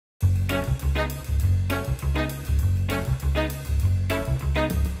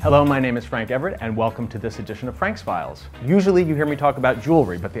Hello, my name is Frank Everett, and welcome to this edition of Frank's Files. Usually you hear me talk about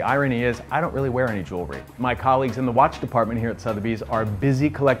jewelry, but the irony is I don't really wear any jewelry. My colleagues in the watch department here at Sotheby's are busy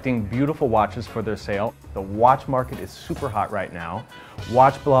collecting beautiful watches for their sale. The watch market is super hot right now.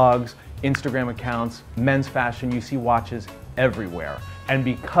 Watch blogs, Instagram accounts, men's fashion, you see watches everywhere. And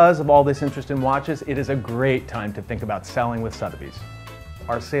because of all this interest in watches, it is a great time to think about selling with Sotheby's.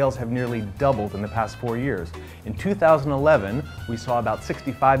 Our sales have nearly doubled in the past 4 years. In 2011, we saw about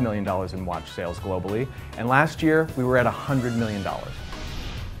 $65 million in watch sales globally, and last year we were at $100 million.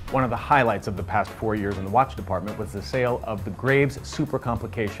 One of the highlights of the past 4 years in the watch department was the sale of the Graves Super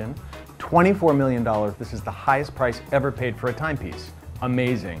Complication, $24 million. This is the highest price ever paid for a timepiece.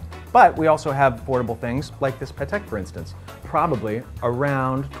 Amazing. But we also have affordable things like this Patek, for instance, probably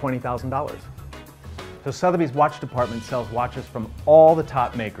around $20,000. So Sotheby's watch department sells watches from all the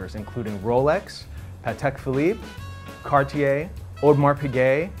top makers, including Rolex, Patek Philippe, Cartier, Audemars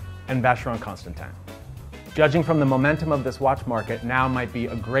Piguet, and Vacheron Constantin. Judging from the momentum of this watch market, now might be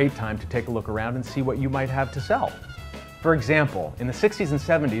a great time to take a look around and see what you might have to sell. For example, in the 60s and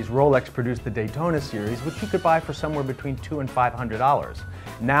 70s, Rolex produced the Daytona series, which you could buy for somewhere between $200 and $500.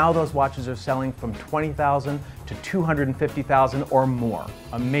 Now those watches are selling from $20,000 to $250,000 or more.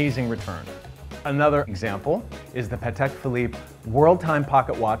 Amazing return. Another example is the Patek Philippe World Time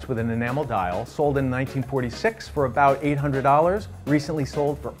pocket watch with an enamel dial, sold in 1946 for about $800, recently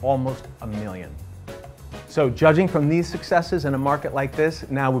sold for almost $1 million. So judging from these successes in a market like this,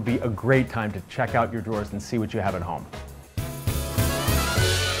 now would be a great time to check out your drawers and see what you have at home.